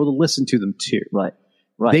and be able to listen to them too. Right.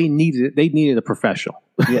 They needed a professional.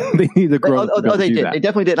 Yeah. They needed a grown. They did. They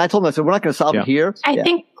definitely did. And I told them, I said, "We're not going to solve it here." I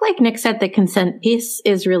think, like Nick said, the consent piece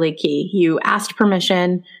is really key. You asked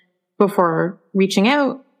permission before reaching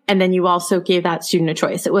out, and then you also gave that student a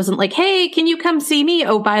choice. It wasn't "Hey, can you come see me?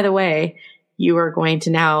 Oh, by the way, you are going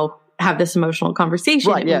to now have this emotional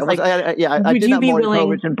conversation." Right. Yeah. I did not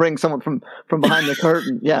willing and bring someone from behind the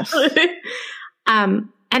curtain. Yes.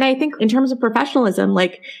 And I think in terms of professionalism,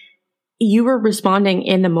 you were responding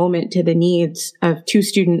in the moment to the needs of two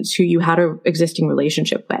students who you had an existing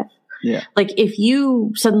relationship with. Yeah. If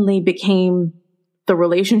you suddenly became the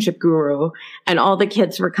relationship guru and all the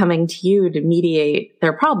kids were coming to you to mediate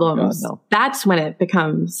their problems, that's when it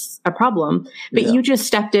becomes a problem. But you just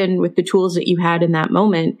stepped in with the tools that you had in that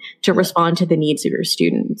moment to respond to the needs of your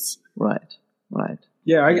students. Right.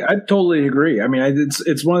 Yeah, I totally agree. I mean,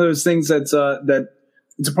 it's one of those things that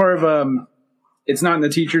it's a part of, it's not in the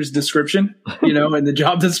teacher's description, in the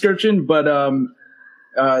job description, but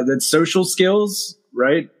that's social skills,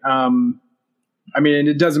 right? I mean, and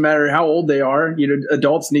it doesn't matter how old they are.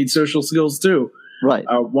 Adults need social skills too. Right.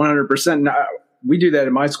 100%. We do that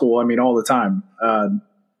in my school. I mean, all the time. And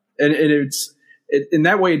it's in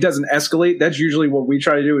that way, it doesn't escalate. That's usually what we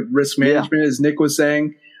try to do with risk management, as Nick was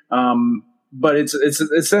saying. But it's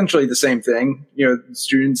essentially the same thing.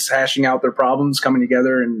 Students hashing out their problems, coming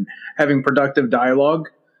together and having productive dialogue.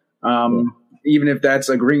 Even if that's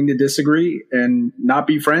agreeing to disagree and not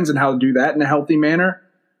be friends, and how to do that in a healthy manner.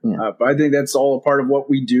 But I think that's all a part of what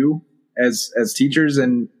we do as teachers.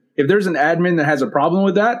 And if there's an admin that has a problem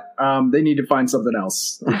with that, they need to find something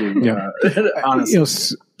else to do.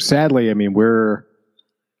 Honestly, sadly, I mean, we're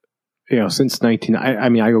since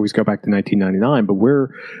I always go back to 1999, but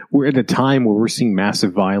we're at a time where we're seeing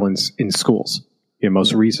massive violence in schools.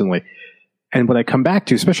 Most recently, and what I come back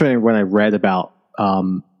to, especially when I read about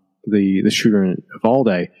the shooter in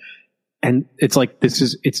Uvalde, and it's like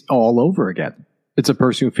it's all over again. It's a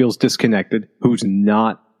person who feels disconnected, who's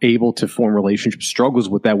not able to form relationships, struggles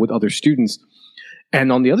with that with other students.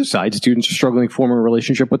 And on the other side, students are struggling to form a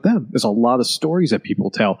relationship with them. There's a lot of stories that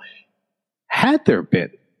people tell. Had there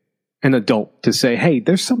been an adult to say, hey,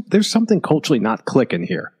 there's something culturally not clicking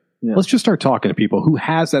here. Yeah. Let's just start talking to people who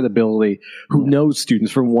has that ability, who knows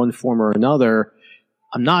students from one form or another.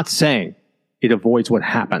 I'm not saying it avoids what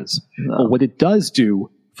happens, but what it does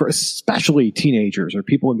do for especially teenagers or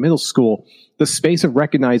people in middle school, the space of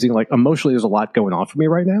recognizing, like, emotionally, there's a lot going on for me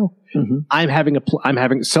right now.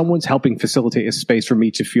 Mm-hmm. Someone's helping facilitate a space for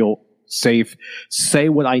me to feel safe, say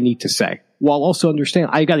what I need to say, while also understand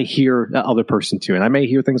I got to hear that other person too. And I may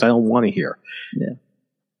hear things I don't want to hear.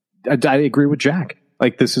 Yeah. I agree with Jack.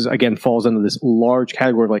 Like, this is, again, falls under this large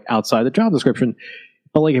category of, like, outside the job description.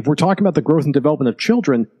 But, like, if we're talking about the growth and development of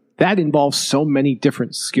children, that involves so many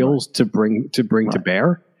different skills to bring to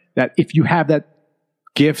bear, that if you have that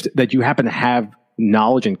gift, that you happen to have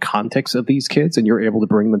knowledge and context of these kids and you're able to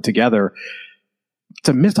bring them together, it's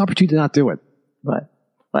a missed opportunity to not do it. Right.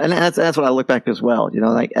 And that's what I look back as well,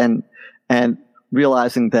 like, and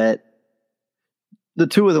realizing that the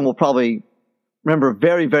two of them will probably remember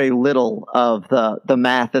very, very little of the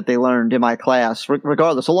math that they learned in my class,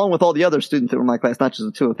 regardless, along with all the other students that were in my class, not just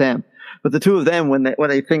the two of them. But the two of them, when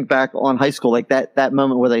they think back on high school, like that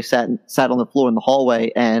moment where they sat on the floor in the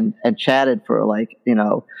hallway and chatted for, like,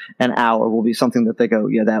 an hour, will be something that they go,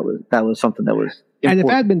 yeah, that was something that was important. And if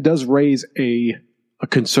admin does raise a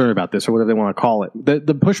concern about this, or whatever they want to call it,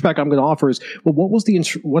 the pushback I'm going to offer is, well, what's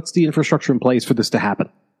the infrastructure in place for this to happen?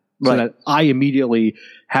 So that I immediately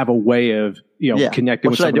have a way of, connecting with someone.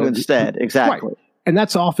 What should I do instead? Exactly. Right. And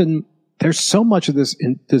that's often, there's so much of this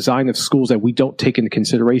in design of schools that we don't take into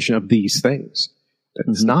consideration of these things.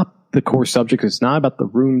 It's not the core subject. It's not about the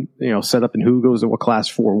room, set up and who goes to what class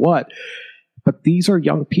for what. But these are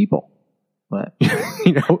young people. What?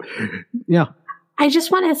 Yeah. I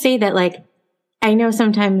just want to say that, like, I know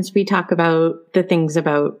sometimes we talk about the things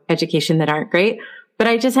about education that aren't great, but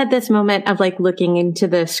I just had this moment of, like, looking into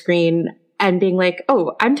the screen and being like,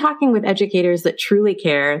 oh, I'm talking with educators that truly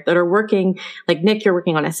care, that are working, like, Nick, you're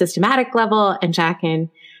working on a systematic level, and Jack and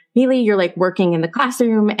Neely, you're, like, working in the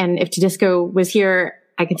classroom. And if Tedisco was here,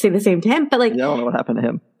 I could say the same to him, but, like, I don't know what happened to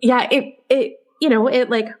him. Yeah, it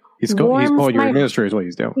like, he's called your administrator is what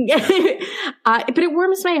he's doing. But it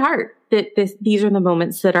warms my heart that these are the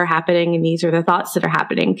moments that are happening, and these are the thoughts that are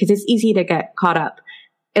happening, because it's easy to get caught up,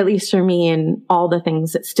 at least for me, in all the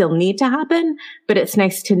things that still need to happen. But it's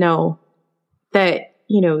nice to know that,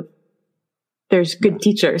 there's good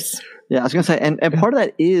teachers. Yeah, I was going to say, and part of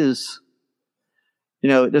that is,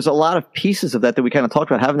 there's a lot of pieces of that we kind of talked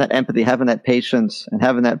about, having that empathy, having that patience, and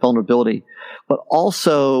having that vulnerability, but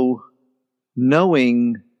also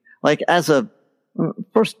knowing, like, as a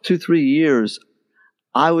first 2-3 years,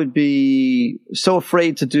 I would be so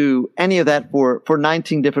afraid to do any of that for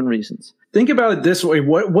 19 different reasons. Think about it this way.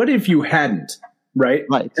 What if you hadn't, right?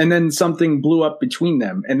 And then something blew up between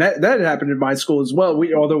them. And that happened in my school as well.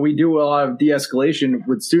 Although we do a lot of de-escalation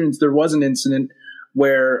with students, there was an incident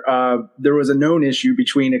where there was a known issue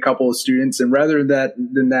between a couple of students. And rather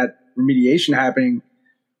than that remediation happening,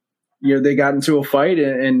 they got into a fight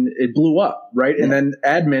and it blew up, right? Yeah. And then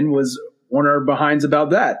admin was on our behinds about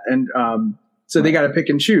that. And so they got to pick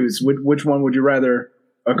and choose. Which one would you rather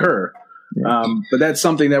occur? Yeah. But that's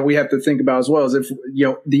something that we have to think about as well, as if,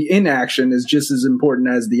 the inaction is just as important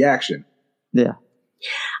as the action. Yeah.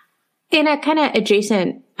 In a kind of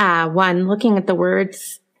adjacent one, looking at the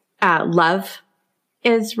words, love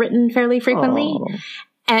is written fairly frequently. Oh.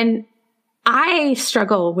 And I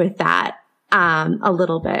struggle with that a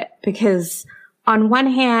little bit, because on one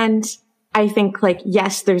hand, I think, like,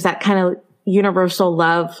 yes, there's that kind of universal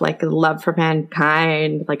love, like love for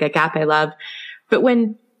mankind, like agape love. But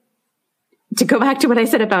to go back to what I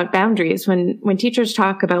said about boundaries, when teachers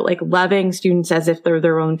talk about, like, loving students as if they're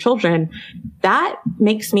their own children, that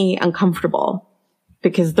makes me uncomfortable,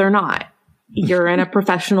 because they're not. You're in a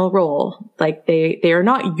professional role. Like, they are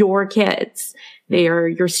not your kids. They are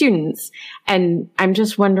your students. And I'm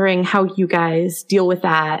just wondering how you guys deal with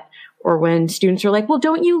that, or when students are like, well,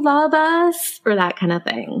 don't you love us? Or that kind of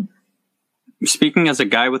thing. Speaking as a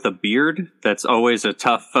guy with a beard, that's always a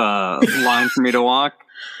tough line for me to walk.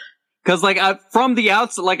 Because, like, from the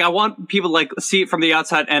outside, like, I want people to, like, see it from the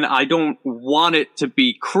outside, and I don't want it to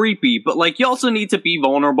be creepy. But, like, you also need to be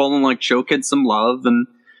vulnerable and, like, show kids some love,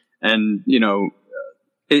 and you know,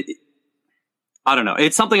 I don't know.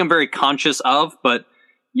 It's something I'm very conscious of, but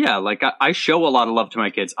yeah, like, I show a lot of love to my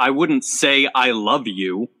kids. I wouldn't say I love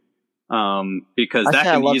you. Because that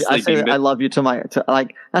can easily be. I love you to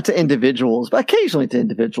like, not to individuals, but occasionally to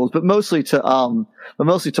individuals, but mostly to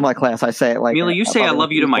my class. I say it like, Mila, you say I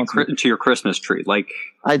love you to your Christmas tree. Like,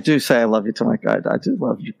 I do say I love you to my God. I do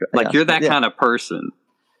love you. Like, you're that kind of person.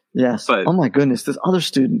 Yes. But, oh my goodness, this other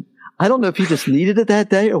student, I don't know if he just needed it that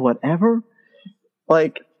day or whatever.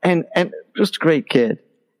 Like, and just a great kid.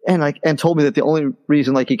 And told me that the only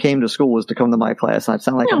reason, like, he came to school was to come to my class. And I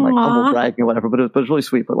sound like I'm like humble bragging or whatever, but it was really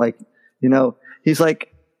sweet. But, like, you know, he's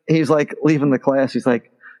like leaving the class. He's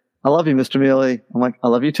like, I love you, Mr. Mealy. I'm like, I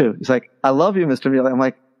love you too. He's like, I love you, Mr. Mealy. I'm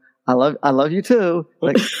like, I love you too.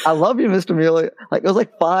 Like, I love you, Mr. Mealy. Like, it was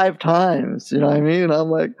like 5 times. You know what I mean? And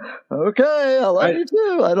I'm like, okay, I love you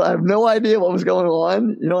too. I have no idea what was going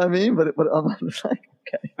on. You know what I mean? But I'm just like,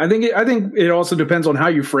 okay. I think it also depends on how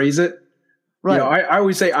you phrase it. Right. You know, I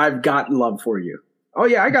always say, I've got love for you. Oh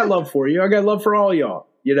yeah, I got love for you. I got love for all y'all.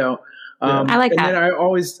 You know. I like that. And then I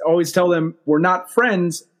always tell them, we're not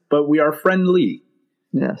friends, but we are friendly.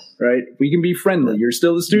 Yes. Right? We can be friendly. You're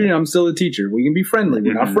still the student. I'm still the teacher. We can be friendly.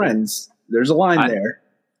 We're not friends. There's a line there.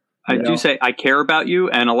 I do say I care about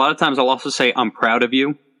you. And a lot of times I'll also say I'm proud of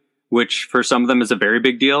you, which for some of them is a very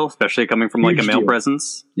big deal, especially coming from like a male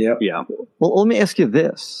presence. Yep. Yeah. Well, let me ask you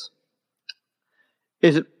this.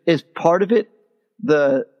 Is part of it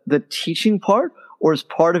the teaching part, or is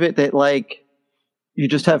part of it that, like, you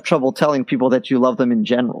just have trouble telling people that you love them in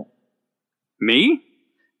general? Me?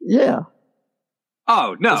 Yeah.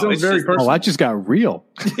 Oh, no. It's very personal. I just got real.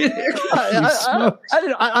 I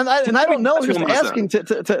don't know. I'm just asking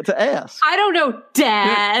to ask. I don't know,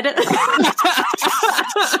 Dad.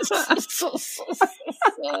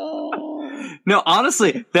 No,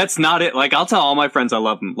 honestly, that's not it. Like, I'll tell all my friends I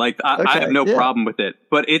love them. Like, I have no problem with it.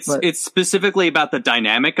 But it's specifically about the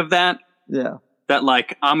dynamic of that. Yeah. That,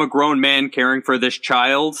 like, I'm a grown man caring for this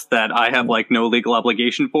child that I have, like, no legal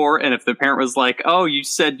obligation for. And if the parent was like, oh, you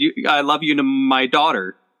said I love you to my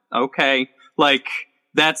daughter. Okay. Like,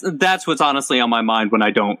 that's what's honestly on my mind when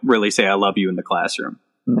I don't really say I love you in the classroom.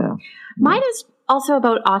 No. Mine is also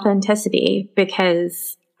about authenticity,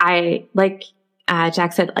 because I, like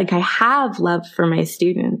Jack said, like, I have love for my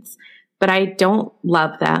students, but I don't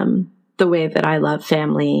love them the way that I love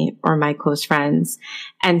family or my close friends.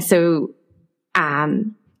 And so,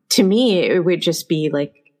 to me, it would just be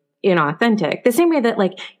like inauthentic. The same way that,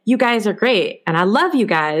 like, you guys are great and I love you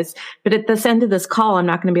guys, but at the end of this call, I'm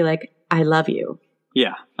not going to be like, I love you.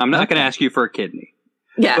 Yeah. I'm not going to ask you for a kidney.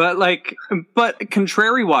 Yeah. But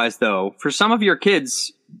contrary wise though, for some of your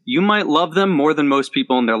kids, you might love them more than most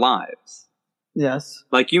people in their lives. Yes.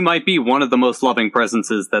 Like, you might be one of the most loving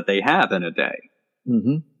presences that they have in a day.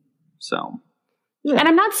 Mm-hmm. So. Yeah. And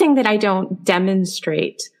I'm not saying that I don't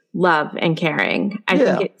demonstrate love and caring. I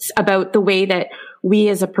think it's about the way that we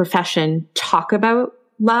as a profession talk about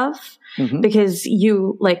love, because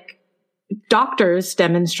doctors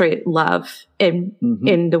demonstrate love in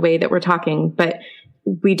the way that we're talking, but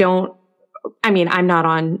we don't. I mean, I'm not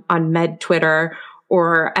on med Twitter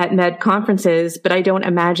or at med conferences, but I don't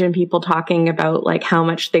imagine people talking about, like, how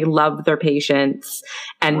much they love their patients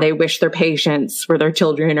and they wish their patients were their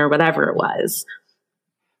children or whatever it was.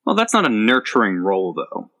 Well, that's not a nurturing role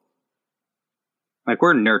though. Like,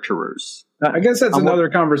 we're nurturers. I guess that's another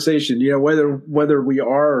conversation, you know, whether we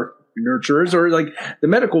are nurturers or, like, the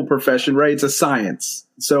medical profession, right? It's a science.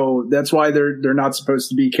 So that's why they're not supposed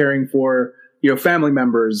to be caring for, you know, family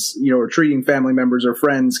members, you know, or treating family members or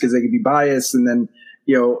friends, because they could be biased. And then,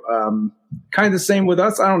 you know, kind of the same with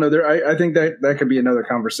us. I don't know. I think that could be another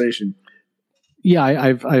conversation. Yeah.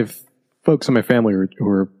 I've folks in my family who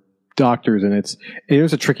are doctors, and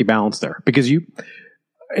there's a tricky balance there, because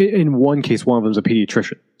in one case, one of them is a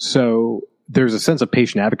pediatrician. So there's a sense of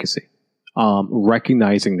patient advocacy,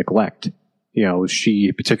 recognizing neglect. You know,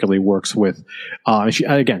 she particularly works with, she's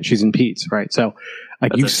in peds, right? So,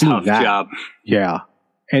 like, you see that. Job. Yeah.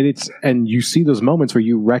 And you see those moments where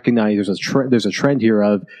you recognize there's a trend here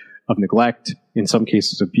of neglect, in some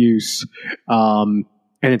cases abuse. And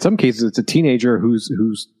in some cases it's a teenager who's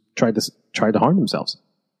tried to harm themselves.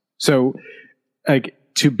 So, like,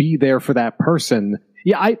 to be there for that person.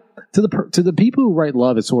 Yeah, to the people who write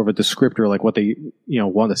love is sort of a descriptor, like what they, you know,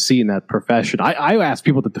 want to see in that profession. I ask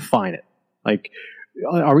people to define it. Like,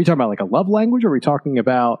 are we talking about like a love language? Or are we talking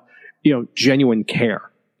about genuine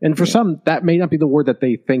care. And for some, that may not be the word that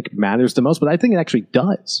they think matters the most, but I think it actually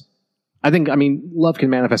does. Love can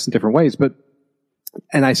manifest in different ways,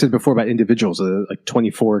 and I said before about individuals, like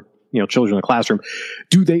 24, children in a classroom,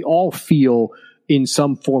 do they all feel in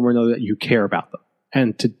some form or another that you care about them?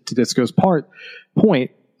 And to Disco's point,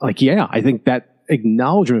 I think that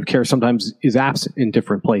acknowledgement of care sometimes is absent in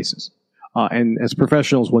different places. And as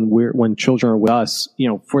professionals, when children are with us,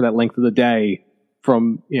 for that length of the day,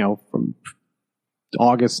 from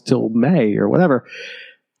August till May or whatever,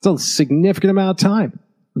 it's a significant amount of time.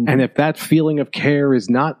 Mm-hmm. And if that feeling of care is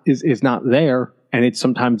not there, and it's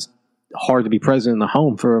sometimes hard to be present in the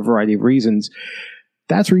home for a variety of reasons,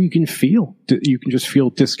 that's where you can just feel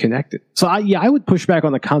disconnected. So I would push back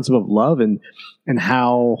on the concept of love and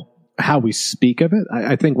how we speak of it.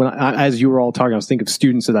 I think as you were all talking, I was thinking of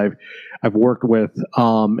students that I've worked with.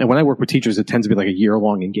 And when I work with teachers, it tends to be like a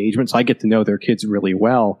year-long engagement. So I get to know their kids really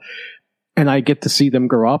well, and I get to see them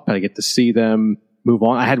grow up, and I get to see them move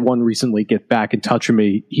on. I had one recently get back in touch with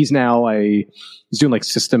me. He's doing like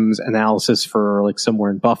systems analysis for like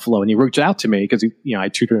somewhere in Buffalo, and he reached out to me because I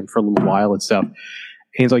tutored him for a little while and stuff. And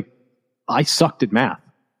he's like, I sucked at math.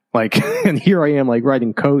 And here I am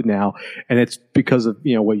writing code now, and it's because of,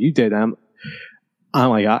 what you did. I'm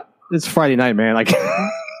like, it's Friday night, man. I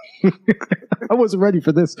wasn't ready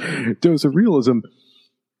for this dose of realism.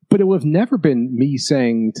 But it would have never been me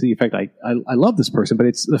saying to the effect, I love this person, but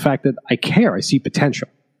it's the fact that I care. I see potential.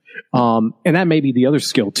 And that may be the other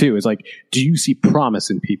skill too, is do you see promise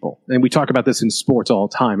in people? And we talk about this in sports all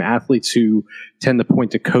the time. Athletes who tend to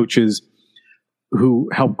point to coaches who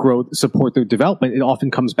help support their development. It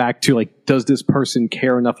often comes back to does this person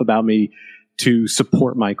care enough about me to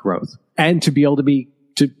support my growth and to be able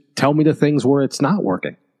to tell me the things where it's not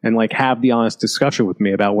working and have the honest discussion with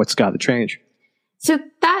me about what's got to change. So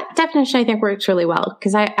that definition, I think, works really well,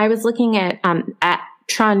 because I was looking at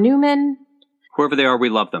Tron Newman. Whoever they are, we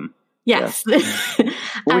love them. Yes. We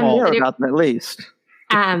care about them at least.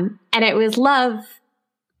 And it was love,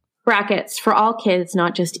 brackets, for all kids,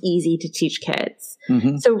 not just easy to teach kids.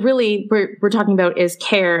 Mm-hmm. So really, we're talking about is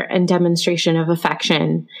care and demonstration of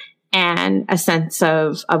affection and a sense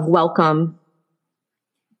of welcome.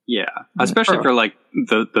 Yeah, especially for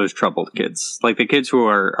those troubled kids, the kids who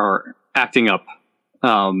are acting up.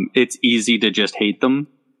 It's easy to just hate them,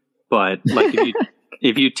 but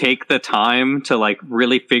if you take the time to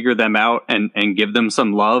really figure them out and give them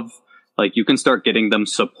some love, you can start getting them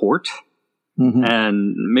support, mm-hmm.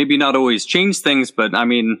 and maybe not always change things, but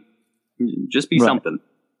just be something.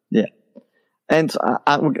 Yeah. And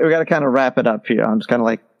we got to kind of wrap it up here. I'm just kind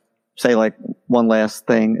of say one last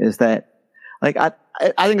thing is that I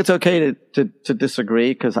think it's okay to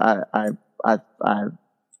disagree, because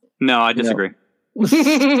No, I disagree.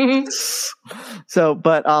 So,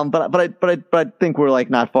 but I think we're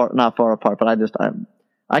not far apart. But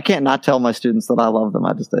I can't not tell my students that I love them.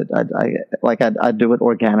 I do it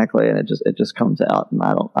organically, and it just comes out, and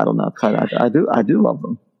I don't know. I do love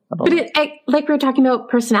them. But we were talking about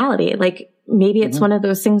personality. Maybe it's mm-hmm. one of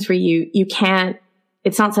those things where you can't.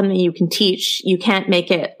 It's not something you can teach. You can't make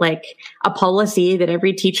it a policy that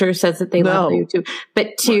every teacher says that they love you to.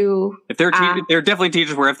 But if there are definitely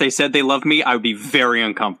teachers where if they said they love me, I would be very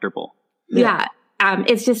uncomfortable. Yeah.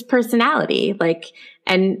 It's just personality,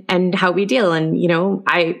 and how we deal. And,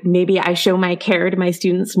 I show my care to my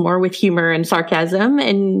students more with humor and sarcasm,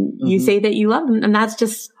 and mm-hmm. you say that you love them, and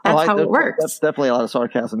that's how it works. That's definitely a lot of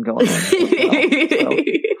sarcasm going on.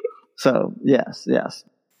 So yes.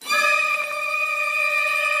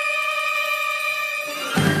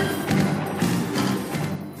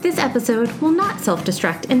 This episode will not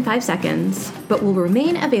self-destruct in 5 seconds, but will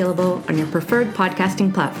remain available on your preferred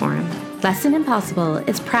podcasting platform. Lesson Impossible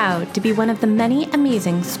is proud to be one of the many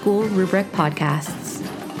amazing school rubric podcasts.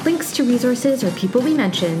 Links to resources or people we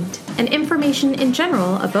mentioned, and information in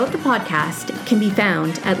general about the podcast can be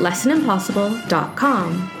found at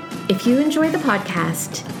lessonimpossible.com. If you enjoy the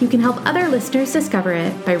podcast, you can help other listeners discover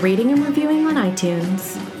it by rating and reviewing on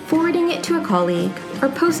iTunes, forwarding it to a colleague, or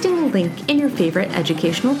posting a link in your favorite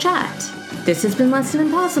educational chat. This has been Lesson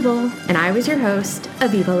Impossible, and I was your host,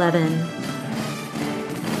 Aviva Levin.